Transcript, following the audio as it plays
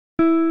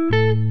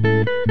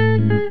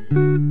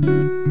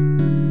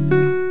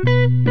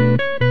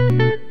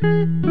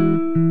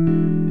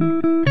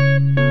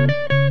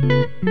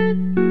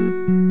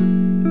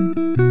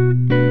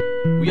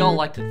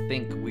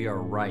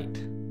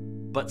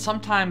right. But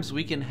sometimes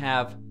we can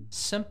have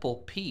simple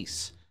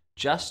peace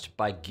just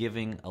by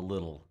giving a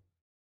little.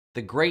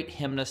 The great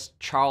hymnist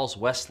Charles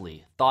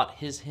Wesley thought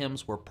his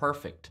hymns were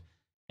perfect,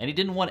 and he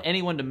didn't want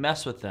anyone to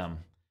mess with them.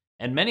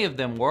 And many of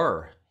them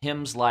were.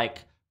 Hymns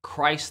like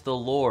Christ the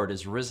Lord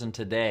is risen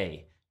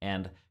today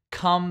and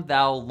Come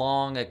thou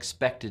long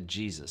expected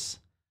Jesus.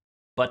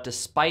 But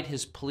despite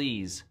his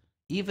pleas,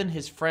 even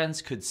his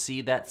friends could see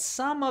that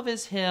some of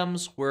his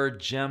hymns were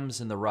gems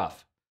in the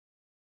rough.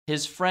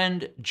 His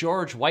friend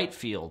George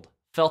Whitefield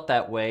felt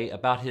that way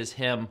about his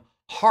hymn,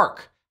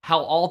 Hark, How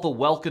All the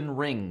Welkin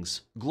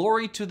Rings,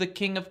 Glory to the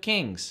King of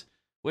Kings,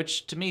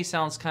 which to me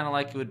sounds kind of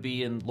like it would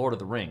be in Lord of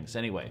the Rings.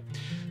 Anyway,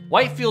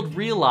 Whitefield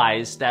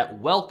realized that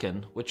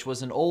welkin, which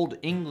was an old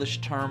English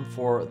term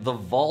for the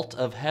vault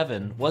of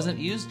heaven, wasn't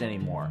used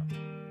anymore.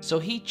 So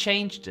he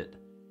changed it.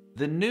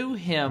 The new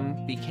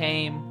hymn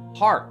became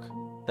Hark,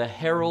 the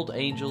herald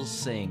angels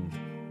sing,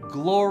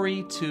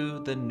 Glory to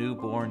the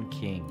newborn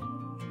King.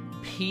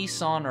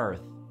 Peace on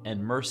earth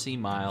and mercy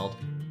mild,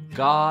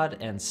 God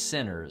and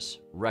sinners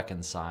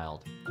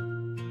reconciled.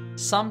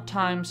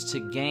 Sometimes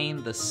to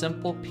gain the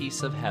simple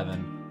peace of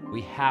heaven,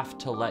 we have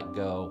to let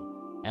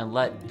go and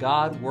let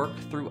God work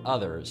through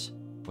others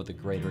for the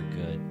greater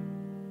good.